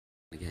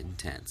Get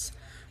intense.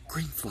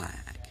 Green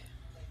flag.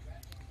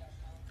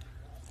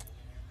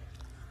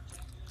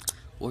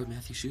 Boy,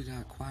 Matthew Shue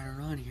got quite a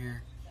run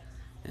here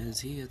as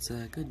he hits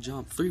a good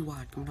jump. 3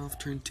 wide going off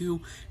turn 2.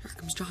 Here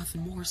comes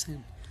Jonathan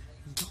Morrison.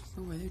 And don't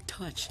know where they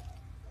touch.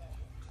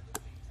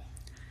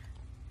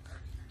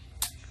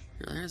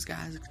 There's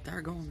guys,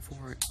 they're going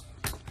for it.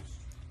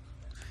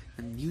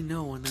 And you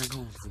know when they're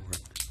going for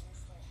it.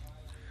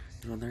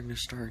 You know, they're going to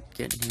start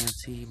getting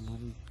antsy,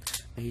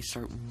 maybe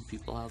start moving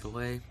people out of the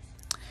way.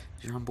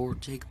 You're on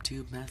board Jacob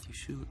Tube, Matthew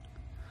Shute.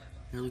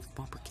 Here looks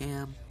bumper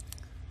cam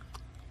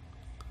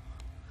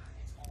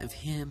of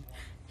him.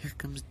 Here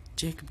comes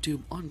Jacob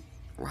Tube on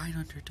right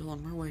under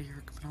Dylan Murway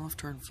here coming off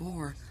turn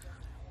 4.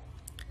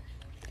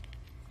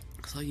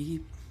 So he's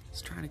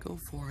trying to go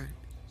for it.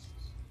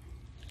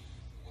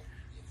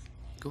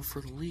 Go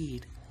for the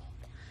lead.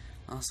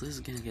 Also, this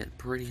is going to get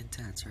pretty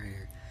intense right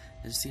here.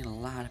 I've seen a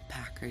lot of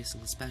pack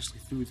racing, especially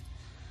through the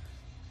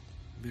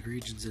mid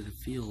regions of the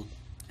field.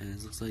 And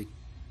it looks like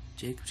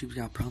Jacob Tube's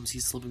got problems.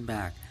 He's slipping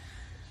back.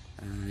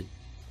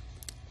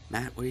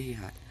 Matt, what do you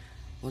got?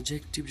 Well,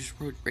 Jacob Tube just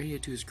wrote radio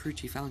to his crew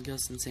chief, Alan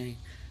Gustin, saying,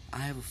 I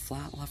have a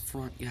flat left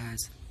front,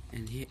 guys.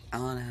 And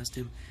Alan asked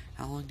him,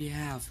 how long do you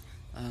have?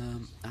 I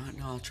don't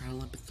know, I'll try to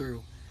limp it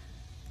through.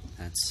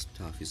 That's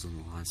tough. He's in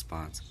a lot of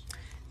spots.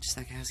 Just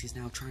like as he's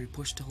now trying to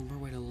push Dylan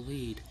Murway to the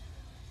lead.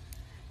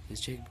 As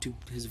Jacob Tube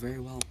has very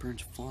well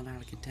appearance fallen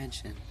out of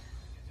contention.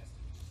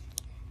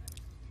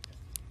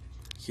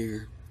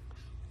 Here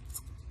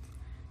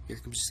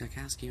comes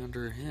Sakowski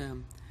under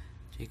him.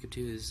 Jacob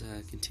Tube has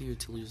continued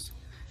to lose.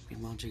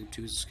 Meanwhile, Jacob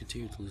Tube has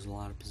continued to lose a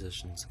lot of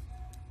positions.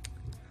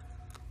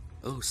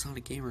 Oh,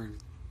 Sonic Gamer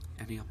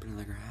ending up in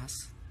the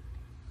grass.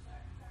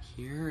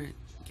 Here it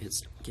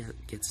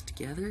gets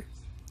together.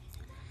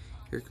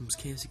 Here comes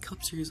KFC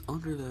Cup Series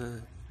under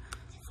the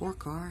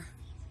 4-car.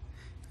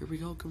 Here we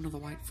go, coming to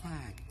the white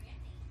flag.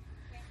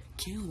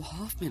 Caleb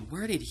Hoffman,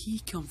 where did he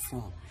come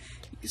from?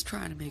 He's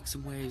trying to make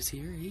some waves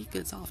here. He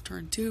gets off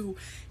turn 2.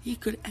 He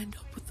could end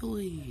up with the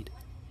lead.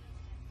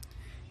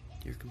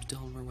 Here comes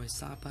Dylan Murway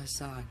side by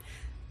side.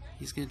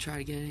 He's going to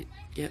try to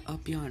get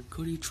up beyond.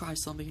 Could he try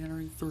something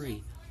entering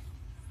 3?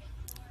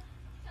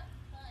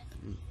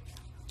 And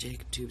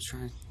Jacob Tube's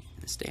trying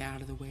to stay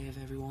out of the way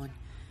of everyone.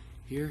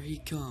 Here he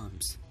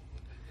comes.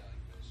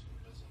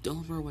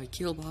 Dylan Murway,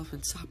 Caleb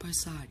Hoffman side by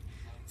side.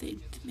 They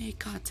make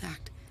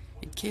contact.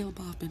 And Caleb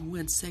Hoffman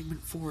wins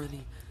segment 4 of the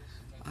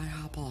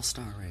IHOP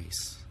All-Star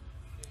race.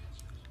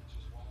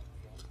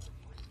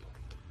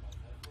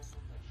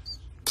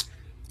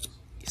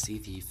 You see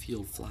the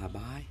field fly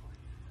by.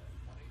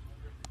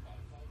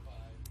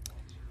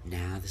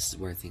 Now this is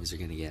where things are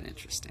going to get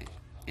interesting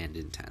and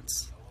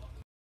intense.